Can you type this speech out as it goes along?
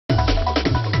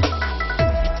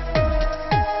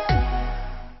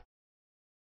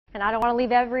And I don't want to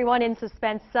leave everyone in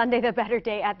suspense. Sunday, the better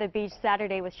day at the beach.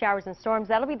 Saturday with showers and storms.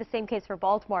 That'll be the same case for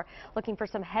Baltimore. Looking for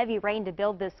some heavy rain to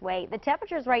build this way. The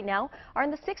temperatures right now are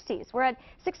in the 60s. We're at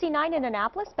 69 in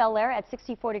Annapolis, Bel Air at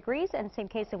 64 degrees, and same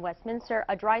case in Westminster.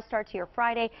 A dry start to your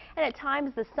Friday, and at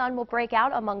times the sun will break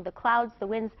out among the clouds. The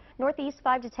winds northeast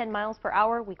 5 to 10 miles per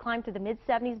hour. We climb to the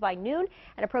mid-70s by noon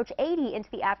and approach 80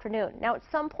 into the afternoon. Now, at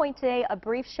some point today, a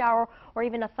brief shower or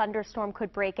even a thunderstorm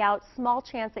could break out. Small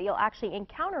chance that you'll actually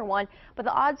encounter one, but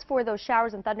the odds for those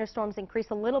showers and thunderstorms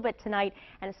increase a little bit tonight,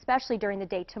 and especially during the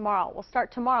day tomorrow. We'll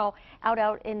start tomorrow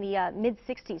out in the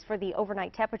mid-60s for the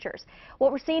overnight temperatures.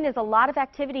 What we're seeing is a lot of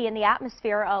activity in the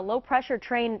atmosphere, a low-pressure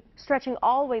train stretching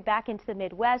all the way back into the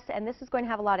Midwest, and this is going to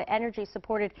have a lot of energy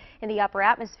supported in the upper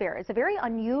atmosphere. It's a very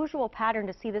unusual pattern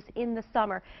to see this in the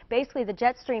summer. Basically, the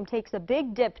jet stream takes a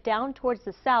big dip down towards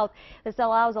the south. This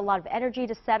allows a lot of energy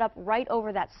to set up right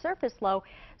over that surface low,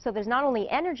 so there's not only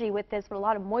energy with this, but a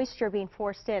lot of moisture being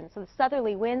forced in. So the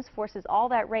southerly winds forces all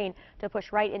that rain to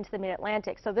push right into the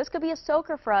mid-Atlantic. So this could be a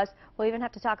soaker for us. We'll even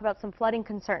have to talk about some flooding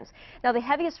concerns. Now, the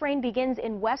heaviest rain begins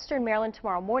in western Maryland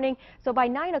tomorrow morning. So by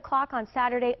 9 o'clock on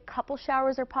Saturday, a couple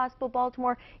showers are possible.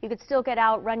 Baltimore, you could still get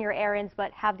out, run your errands,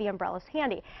 but have the umbrellas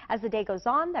handy. As the day goes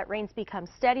on, that rain's become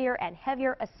steadier and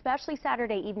heavier, especially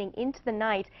Saturday evening into the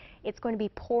night. It's going to be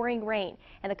pouring rain.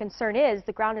 And the concern is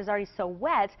the ground is already so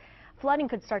wet, flooding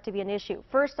could start to be an issue.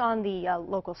 First on the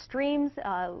local streams,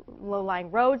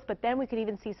 low-lying roads, but then we could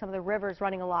even see some of the rivers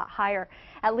running a lot higher.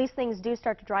 At least things do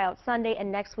start to dry out Sunday,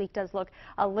 and next week does look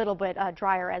a little bit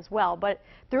drier as well. But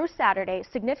through Saturday,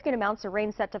 significant amounts of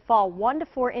rain set to fall, 1 to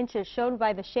 4 inches, shown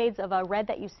by the shades of red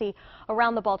that you see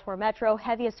around the Baltimore metro.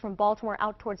 Heaviest from Baltimore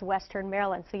out towards western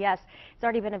Maryland. So yes, it's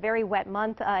already been a very wet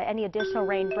month. Any additional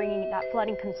rain bringing that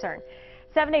flooding concern.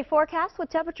 7-day forecast with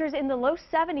temperatures in the low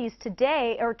 70s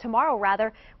today, or tomorrow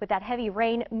rather, with that heavy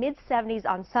rain, mid-70s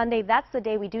on Sunday. That's the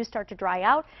day we do start to dry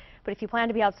out. But if you plan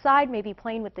to be outside, maybe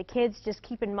playing with the kids, just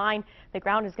keep in mind the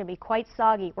ground is going to be quite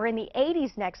soggy. We're in the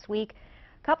 80s next week.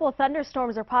 A couple of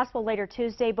thunderstorms are possible later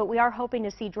Tuesday, but we are hoping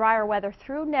to see drier weather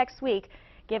through next week,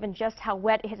 given just how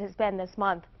wet it has been this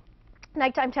month.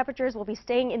 Nighttime temperatures will be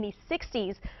staying in the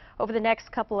 60s over the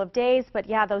next couple of days, but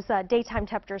yeah, those daytime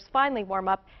temperatures finally warm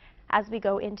up as we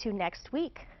go into next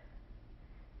week.